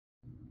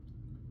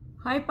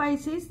Hi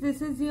Pisces, this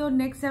is your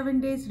next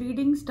 7 days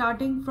reading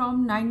starting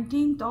from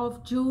 19th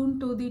of June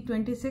to the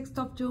 26th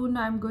of June.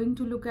 I'm going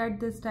to look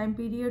at this time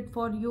period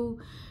for you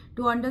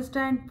to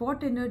understand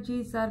what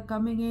energies are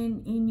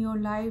coming in your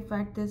life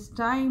at this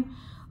time.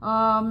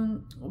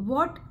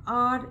 What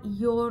are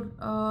your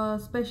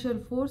special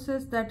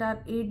forces that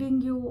are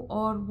aiding you,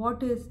 or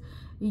what is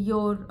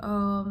your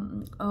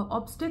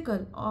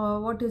obstacle,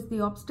 or what is the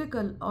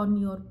obstacle on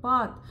your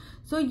path?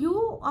 So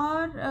you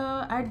are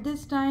at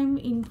this time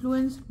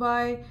influenced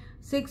by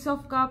Six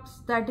of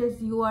Cups, that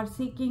is, you are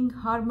seeking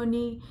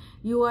harmony.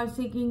 You are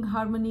seeking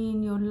harmony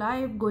in your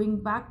life, going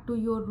back to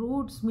your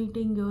roots,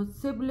 meeting your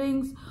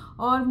siblings,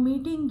 or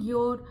meeting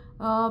your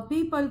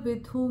people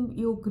with whom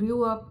you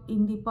grew up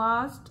in the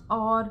past,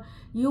 or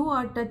you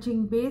are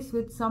touching base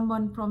with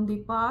someone from the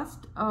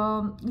past.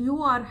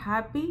 You are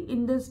happy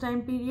in this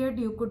time period.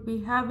 You could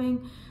be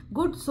having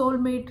good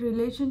soulmate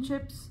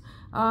relationships,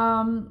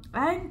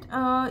 and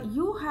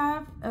you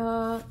have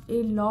a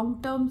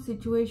long-term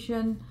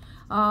situation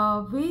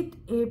with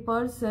a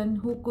person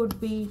who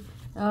could be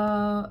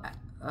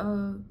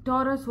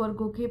Taurus,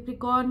 Virgo,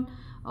 Capricorn,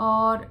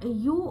 or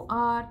you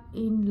are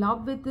in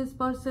love with this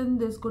person.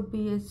 This could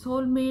be a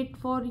soulmate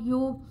for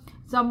you,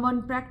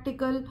 someone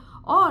practical,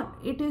 or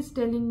it is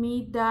telling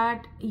me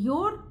that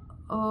your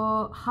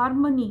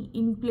harmony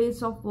in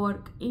place of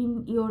work,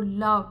 in your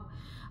love,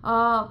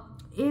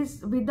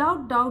 is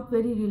without doubt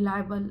very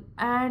reliable,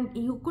 and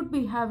you could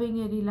be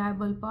having a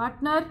reliable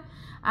partner,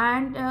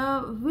 and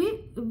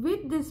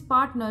with this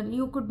partner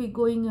you could be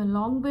going a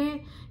long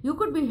way. You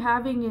could be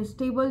having a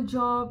stable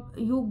job.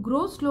 You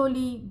grow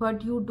slowly,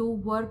 but you do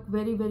work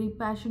very, very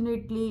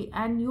passionately,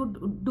 and you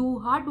do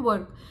hard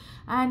work,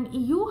 and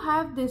you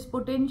have this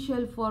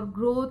potential for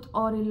growth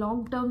or a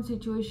long-term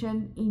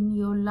situation in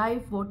your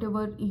life,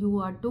 whatever you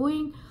are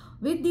doing.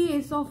 With the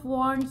Ace of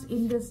Wands,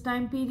 in this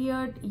time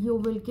period, you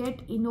will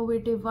get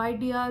innovative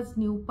ideas,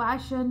 new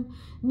passion,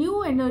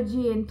 new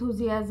energy,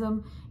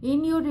 enthusiasm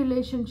in your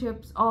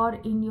relationships or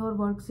in your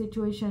work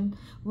situation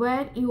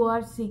where you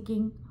are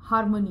seeking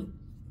harmony.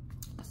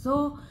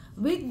 So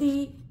with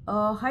the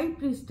High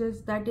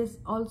Priestess, that is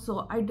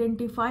also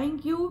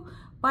identifying you,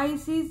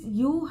 Pisces,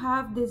 you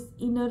have this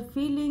inner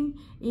feeling,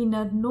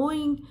 inner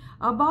knowing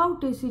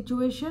about a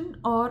situation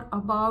or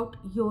about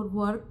your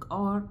work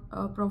or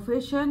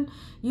profession.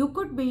 You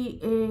could be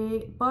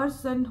a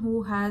person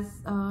who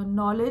has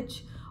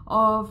knowledge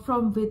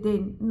from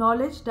within,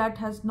 knowledge that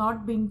has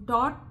not been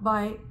taught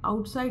by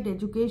outside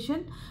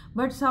education,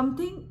 but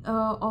something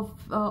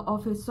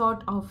of a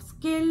sort of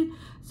skill,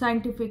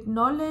 scientific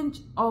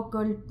knowledge,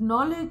 occult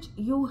knowledge.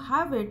 You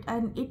have it,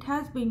 and it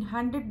has been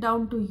handed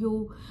down to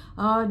you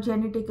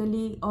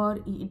genetically, or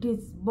it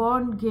is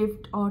born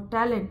gift or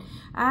talent.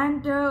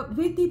 And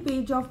with the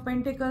Page of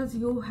Pentacles,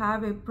 you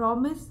have a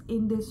promise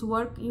in this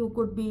work. You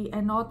could be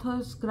an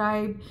author,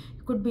 scribe,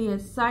 you could be a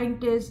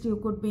scientist, you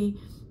could be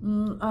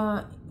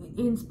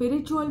in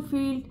spiritual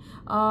field,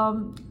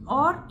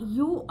 or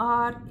you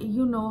are,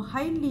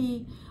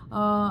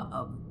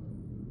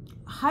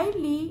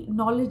 highly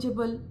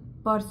knowledgeable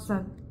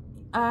person,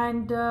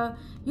 and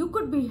you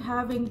could be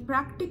having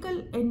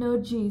practical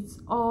energies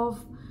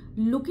of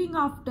looking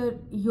after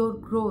your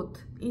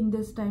growth in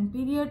this time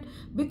period,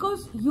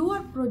 because you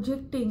are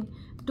projecting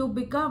to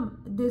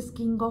become this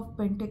King of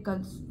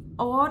Pentacles.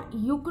 Or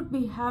you could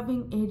be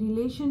having a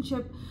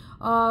relationship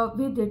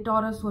with a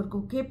Taurus,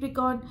 Virgo,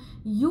 Capricorn.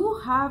 You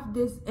have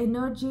this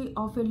energy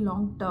of a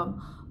long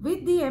term.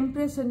 With the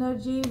Empress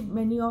energy,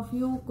 many of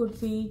you could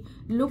be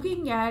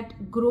looking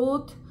at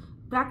growth,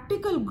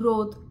 practical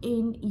growth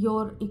in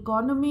your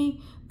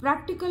economy,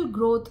 practical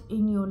growth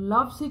in your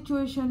love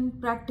situation,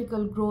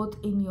 practical growth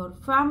in your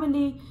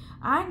family,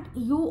 and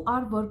you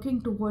are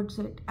working towards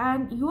it,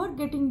 and you are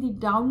getting the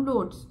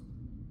downloads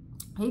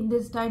in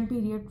this time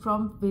period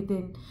from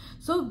within.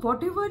 So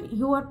whatever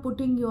you are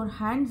putting your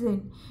hands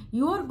in,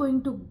 you are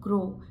going to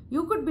grow.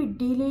 You could be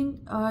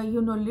dealing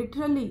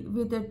literally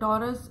with a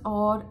Taurus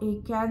or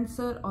a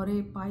Cancer or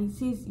a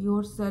Pisces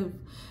yourself,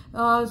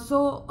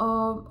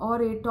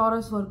 or a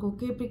Taurus, Virgo,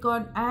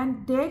 Capricorn,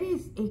 and there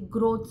is a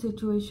growth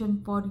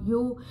situation for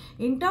you.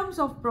 In terms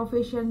of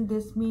profession,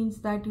 this means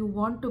that you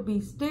want to be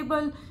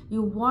stable,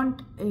 you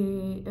want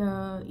a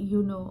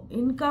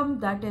income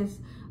that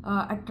is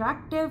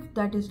attractive,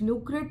 that is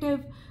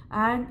lucrative,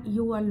 and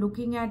you are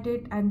looking at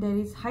it, and there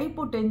is high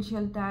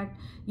potential that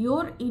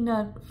your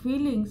inner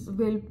feelings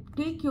will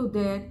take you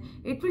there.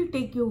 It will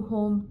take you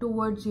home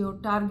towards your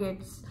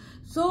targets.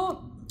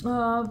 So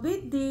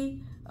with the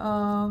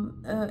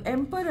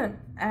Emperor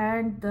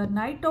and the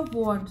Knight of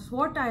Wands,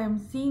 what I am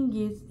seeing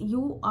is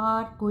you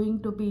are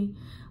going to be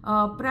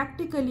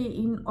practically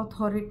in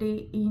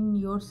authority in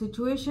your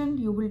situation.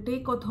 You will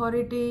take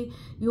authority.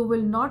 You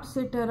will not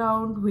sit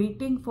around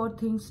waiting for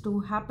things to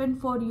happen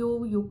for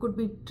you. You could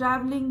be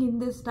traveling in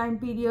this time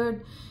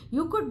period.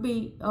 You could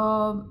be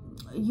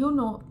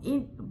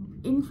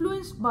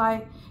influenced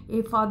by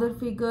a father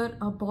figure,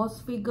 a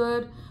boss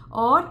figure,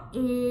 or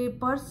a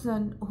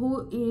person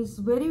who is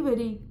very,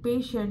 very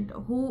patient,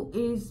 who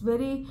is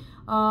very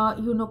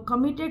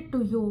committed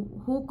to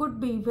you, who could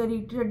be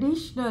very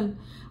traditional,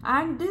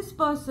 and this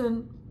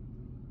person,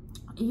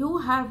 you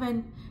have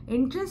an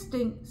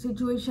interesting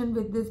situation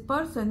with this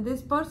person.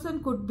 This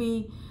person could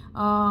be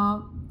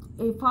a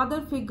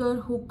father figure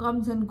who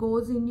comes and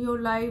goes in your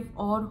life,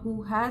 or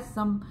who has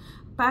some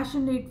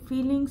passionate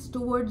feelings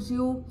towards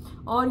you,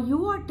 or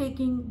you are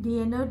taking the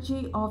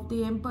energy of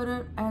the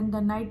Emperor and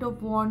the Knight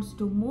of Wands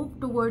to move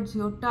towards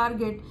your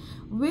target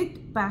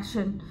with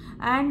passion.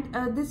 And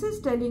this is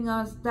telling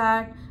us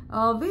that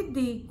with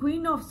the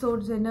Queen of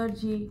Swords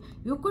energy,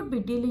 you could be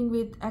dealing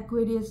with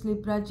Aquarius,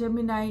 Libra,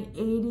 Gemini,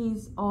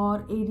 Aries,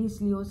 or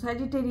Aries, Leo,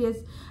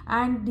 Sagittarius,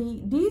 and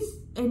these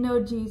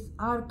energies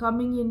are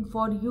coming in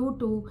for you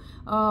to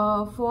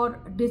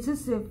for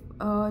decisive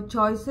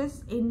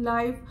choices in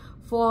life,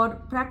 for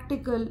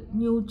practical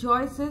new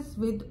choices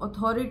with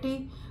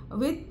authority,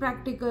 with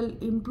practical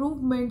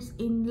improvements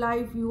in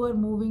life. You are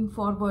moving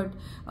forward.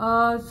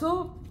 The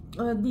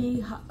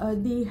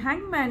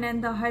Hangman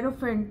and the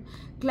Hierophant,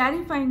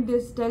 clarifying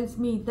this, tells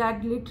me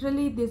that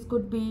literally this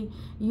could be,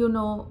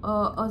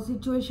 a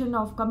situation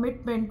of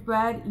commitment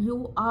where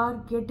you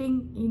are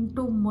getting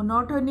into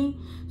monotony.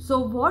 So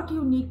what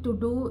you need to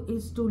do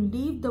is to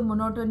leave the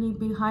monotony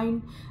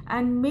behind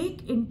and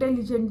make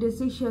intelligent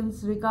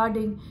decisions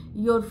regarding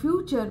your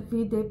future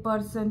with a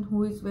person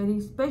who is very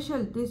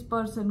special. This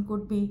person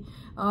could be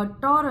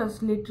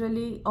Taurus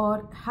literally,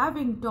 or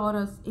having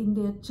Taurus in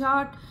their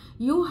chart.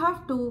 You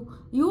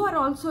are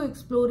also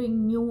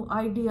exploring new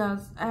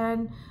ideas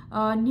and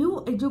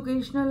new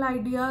educational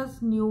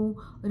ideas, new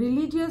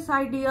religious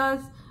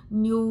ideas,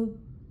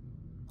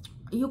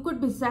 you could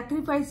be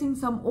sacrificing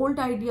some old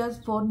ideas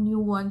for new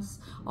ones,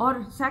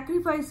 or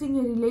sacrificing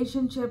a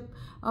relationship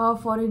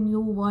for a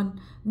new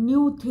one,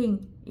 new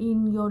thing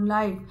in your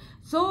life.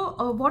 So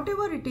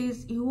whatever it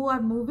is, you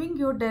are moving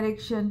your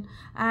direction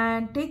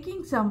and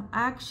taking some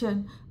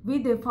action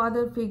with a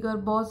father figure,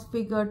 boss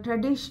figure,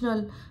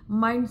 traditional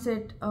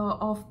mindset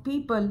of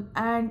people,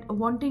 and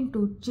wanting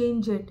to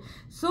change it.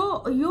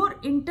 So your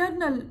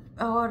internal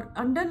or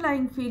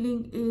underlying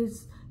feeling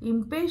is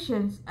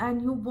impatience,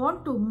 and you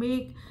want to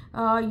make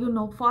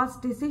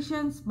fast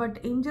decisions, but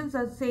angels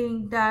are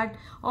saying that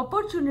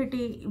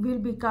opportunity will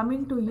be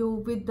coming to you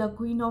with the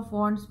Queen of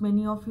Wands.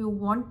 Many of you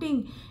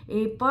wanting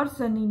a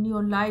person in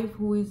your life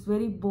who is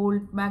very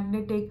bold,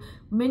 magnetic.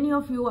 Many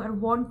of you are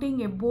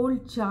wanting a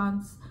bold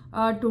chance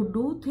to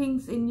do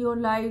things in your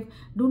life.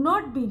 Do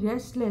not be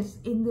restless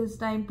in this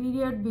time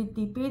period. With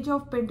the Page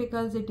of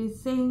Pentacles, it is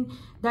saying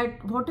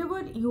that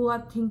whatever you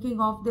are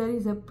thinking of, there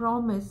is a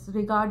promise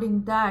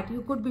regarding that.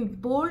 You could be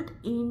bold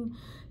in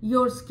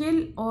your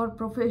skill or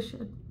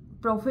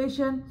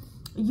profession.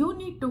 You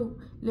need to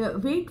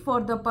wait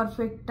for the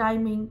perfect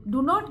timing.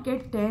 Do not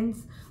get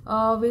tense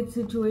with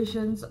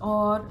situations,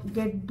 or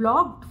get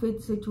blocked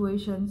with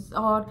situations,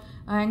 or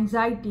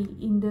anxiety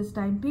in this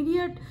time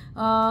period.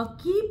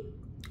 Keep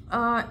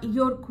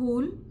your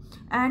cool.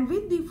 And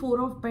with the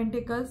Four of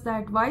Pentacles, the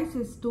advice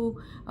is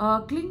to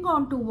cling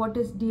on to what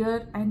is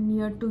dear and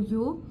near to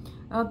you.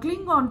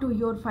 Cling on to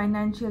your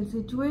financial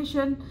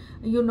situation.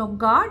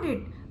 Guard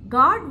it.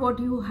 Guard what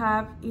you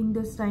have in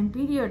this time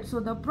period. So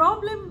the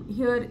problem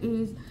here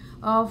is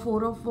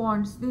Four of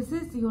Wands. This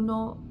is,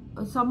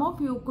 some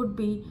of you could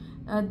be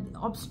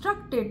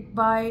obstructed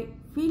by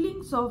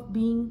feelings of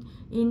being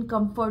in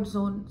comfort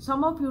zone.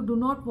 Some of you do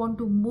not want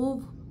to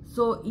move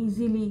so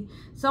easily.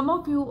 Some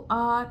of you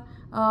are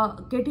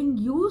getting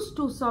used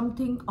to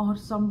something or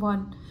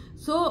someone.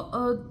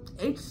 So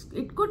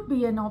it could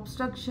be an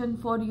obstruction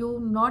for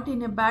you, not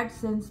in a bad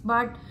sense,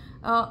 but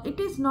it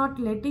is not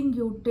letting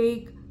you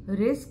take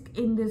risk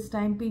in this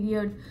time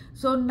period.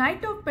 So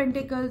Knight of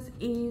Pentacles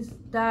is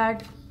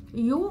that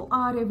you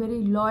are a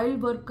very loyal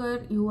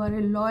worker, you are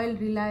a loyal,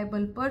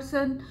 reliable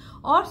person,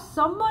 or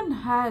someone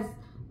has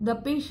the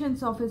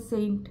patience of a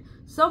saint.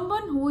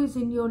 Someone who is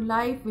in your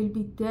life will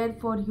be there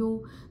for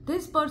you.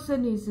 This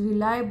person is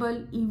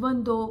reliable,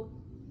 even though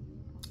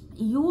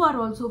you are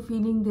also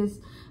feeling this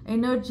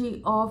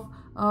energy of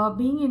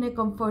being in a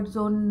comfort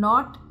zone,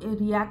 not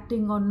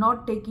reacting or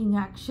not taking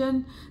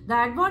action. The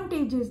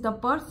advantage is the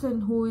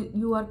person who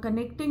you are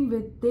connecting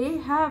with, they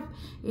have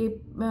a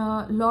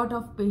lot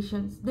of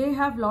patience. They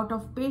have lot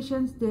of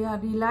patience. They are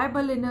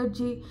reliable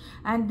energy,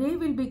 and they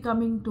will be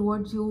coming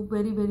towards you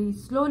very, very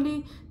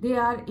slowly. They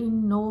are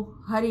in no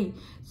hurry.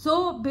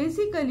 So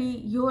basically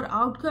your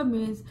outcome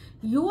is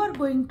you are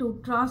going to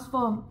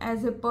transform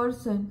as a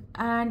person,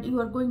 and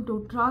you are going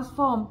to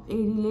transform a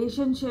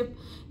relationship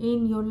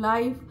in your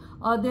life.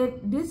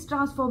 This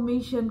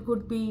transformation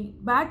could be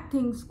bad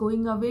things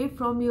going away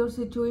from your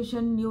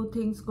situation, new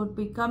things could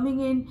be coming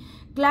in,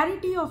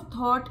 clarity of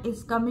thought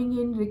is coming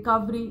in,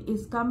 recovery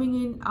is coming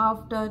in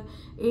after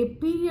a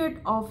period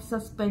of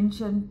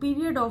suspension,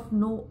 period of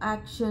no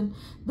action.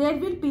 There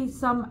will be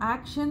some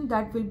action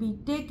that will be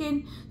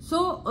taken.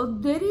 So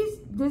there is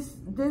this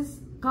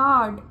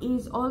card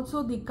is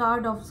also the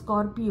card of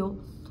Scorpio.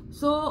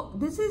 So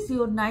this is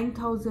your 9th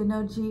house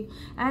energy,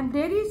 and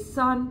there is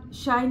sun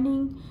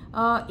shining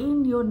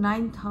in your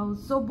 9th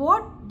house. So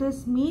what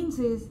this means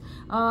is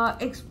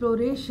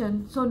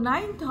exploration. So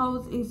 9th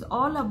house is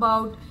all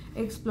about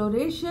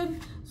exploration.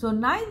 So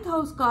 9th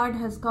house card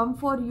has come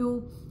for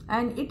you,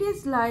 and it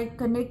is like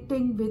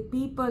connecting with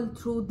people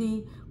through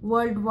the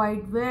World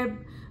Wide Web,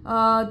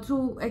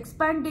 through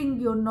expanding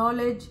your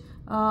knowledge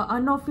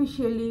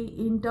unofficially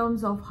in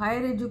terms of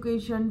higher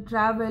education,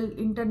 travel,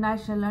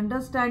 international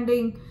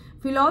understanding,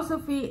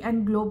 philosophy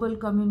and global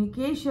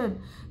communication.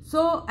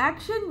 So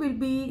action will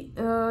be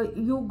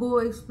you go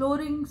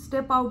exploring,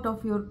 step out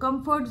of your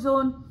comfort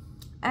zone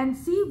and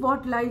see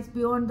what lies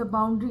beyond the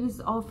boundaries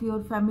of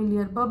your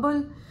familiar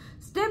bubble.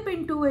 Step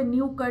into a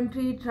new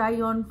country,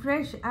 try on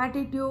fresh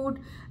attitude,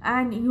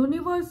 and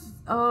universe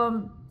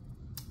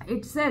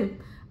itself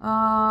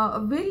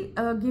will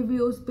give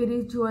you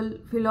spiritual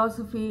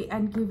philosophy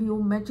and give you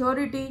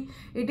maturity.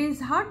 It is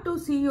hard to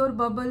see your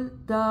bubble.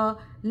 The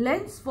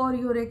lens for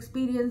your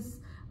experience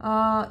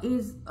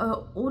is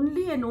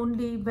only and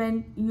only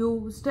when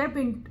you step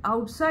in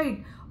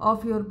outside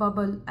of your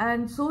bubble.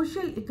 And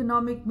social,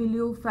 economic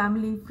milieu,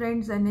 family,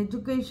 friends and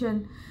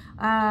education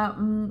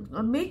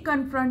may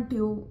confront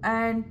you,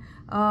 and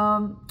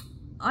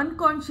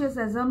unconscious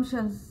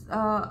assumptions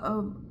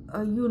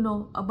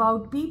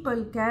about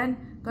people can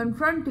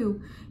confront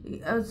you.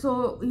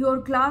 So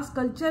your class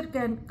culture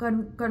can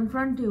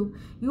confront you.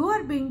 You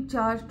are being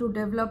charged to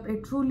develop a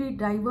truly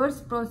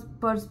diverse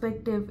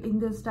perspective in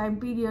this time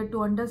period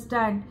to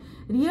understand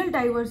real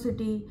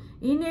diversity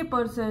in a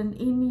person,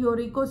 in your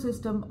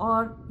ecosystem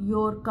or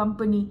your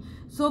company.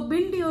 So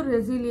build your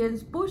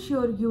resilience, push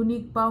your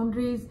unique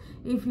boundaries.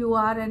 If you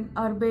are an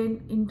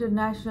urban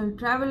international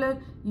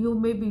traveler, you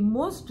may be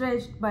more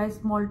stretched by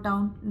small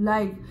town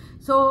life.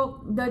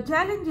 So the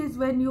challenge is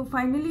when you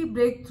finally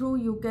break through,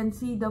 you can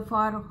see the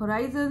far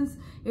horizons.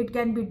 It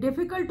can be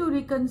difficult to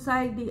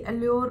reconcile the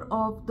allure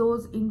of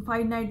those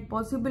infinite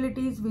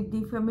possibilities with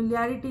the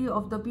familiarity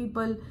of the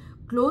people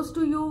close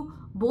to you.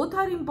 Both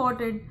are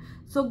important.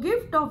 So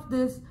gift of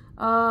this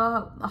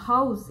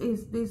house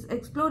is this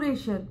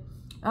exploration.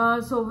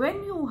 So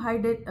when you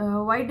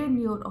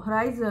widen your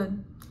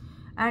horizon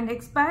and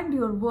expand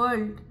your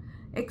world,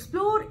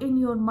 explore in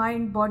your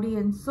mind, body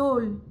and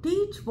soul,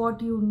 teach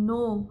what you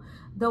know,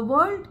 the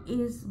world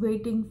is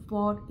waiting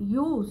for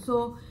you.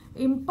 So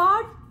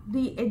impart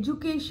the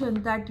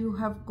education that you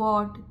have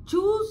got.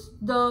 Choose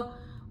the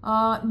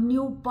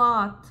new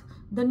path.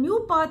 The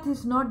new path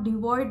is not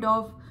devoid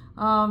of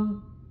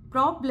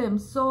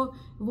problems. So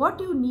what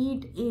you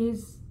need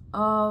is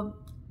a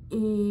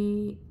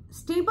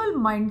stable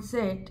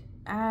mindset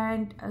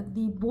and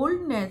the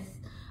boldness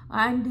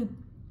and the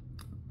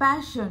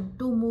passion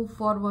to move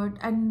forward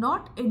and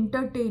not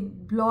entertain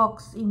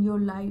blocks in your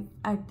life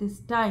at this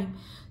time.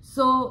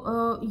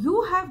 So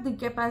you have the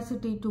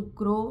capacity to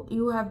grow,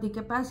 you have the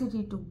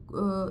capacity to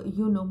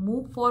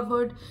move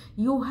forward.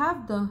 You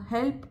have the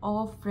help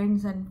of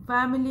friends and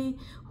family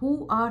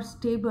who are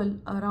stable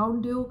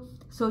around you,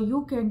 so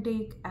you can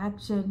take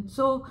action.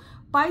 So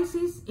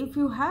Pisces, if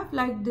you have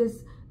liked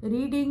this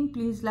reading,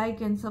 please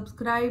like and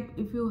subscribe.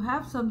 If you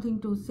have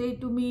something to say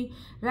to me,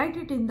 write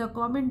it in the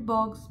comment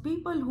box.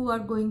 People who are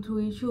going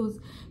through issues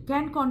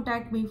can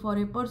contact me for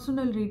a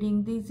personal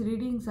reading. These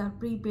readings are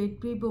prepaid,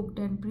 pre-booked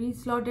and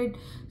pre-slotted.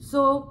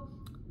 So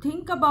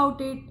think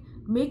about it,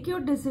 make your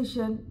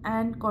decision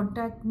and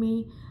contact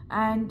me.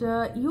 And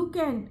you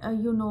can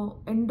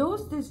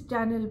endorse this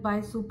channel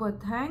by super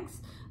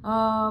thanks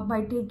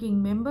by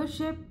taking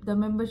membership. The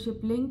membership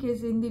link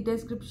is in the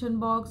description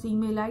box.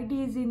 Email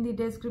ID is in the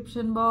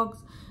description box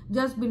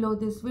just below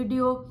this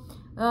video.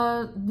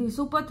 The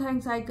super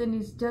thanks icon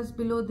is just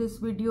below this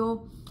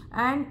video.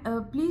 And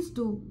please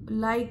do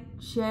like,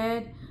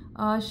 share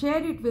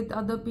it with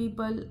other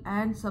people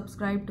and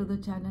subscribe to the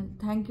channel.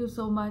 Thank you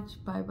so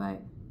much. Bye bye.